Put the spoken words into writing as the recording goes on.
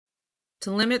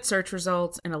To limit search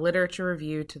results in a literature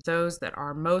review to those that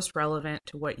are most relevant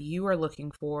to what you are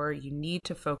looking for, you need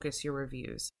to focus your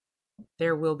reviews.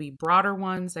 There will be broader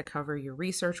ones that cover your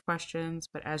research questions,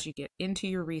 but as you get into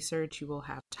your research, you will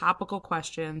have topical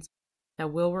questions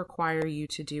that will require you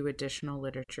to do additional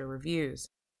literature reviews.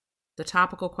 The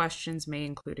topical questions may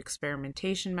include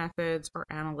experimentation methods or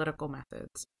analytical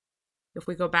methods. If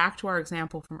we go back to our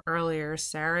example from earlier,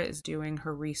 Sarah is doing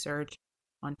her research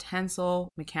on tensile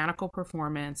mechanical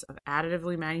performance of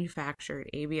additively manufactured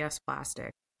ABS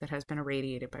plastic that has been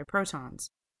irradiated by protons.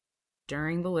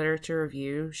 During the literature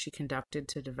review she conducted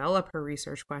to develop her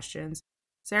research questions,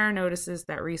 Sarah notices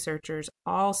that researchers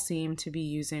all seem to be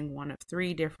using one of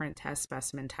 3 different test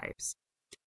specimen types.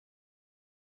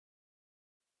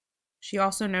 She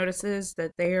also notices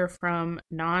that they are from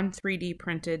non-3D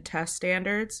printed test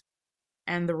standards,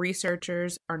 and the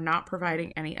researchers are not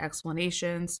providing any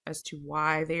explanations as to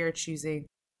why they are choosing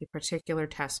a particular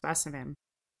test specimen.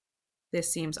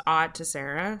 This seems odd to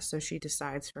Sarah, so she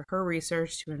decides for her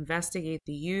research to investigate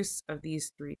the use of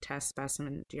these 3 test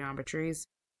specimen geometries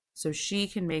so she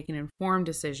can make an informed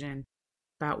decision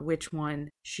about which one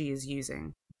she is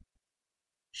using.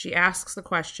 She asks the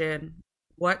question,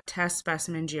 what test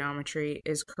specimen geometry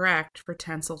is correct for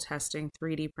tensile testing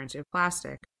 3D printed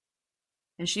plastic?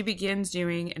 And she begins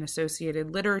doing an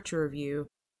associated literature review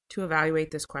to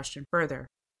evaluate this question further.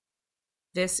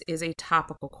 This is a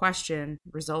topical question,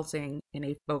 resulting in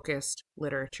a focused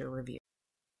literature review.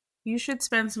 You should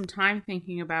spend some time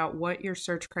thinking about what your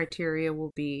search criteria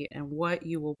will be and what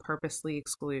you will purposely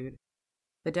exclude.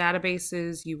 The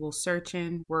databases you will search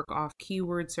in work off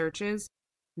keyword searches,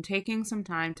 and taking some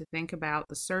time to think about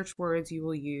the search words you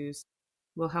will use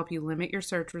will help you limit your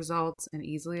search results and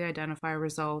easily identify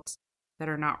results that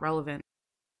are not relevant.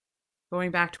 Going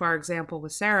back to our example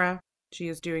with Sarah, she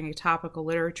is doing a topical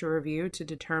literature review to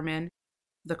determine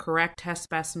the correct test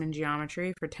specimen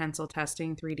geometry for tensile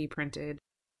testing 3D printed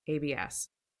ABS.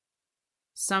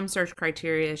 Some search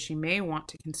criteria she may want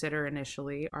to consider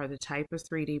initially are the type of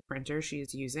 3D printer she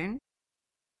is using,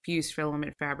 fused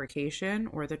filament fabrication,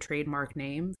 or the trademark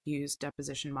name, fused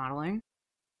deposition modeling.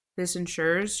 This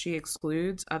ensures she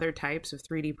excludes other types of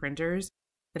 3D printers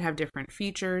that have different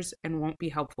features and won't be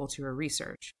helpful to her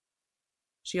research.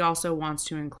 She also wants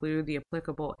to include the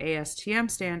applicable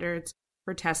ASTM standards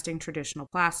for testing traditional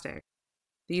plastic.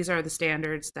 These are the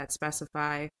standards that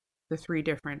specify the 3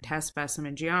 different test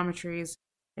specimen geometries,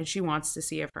 and she wants to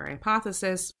see if her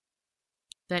hypothesis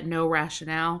that no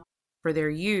rationale for their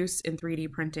use in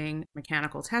 3D printing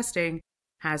mechanical testing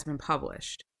has been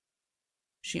published.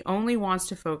 She only wants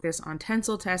to focus on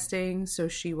tensile testing, so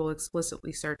she will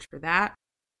explicitly search for that,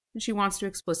 and she wants to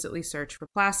explicitly search for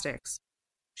plastics.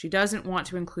 She doesn't want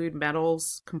to include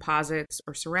metals, composites,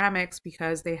 or ceramics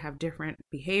because they have different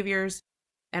behaviors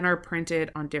and are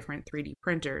printed on different 3D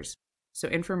printers, so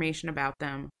information about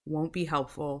them won't be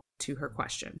helpful to her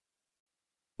question.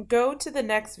 Go to the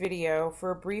next video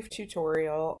for a brief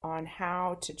tutorial on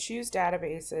how to choose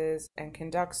databases and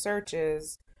conduct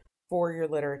searches for your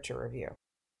literature review.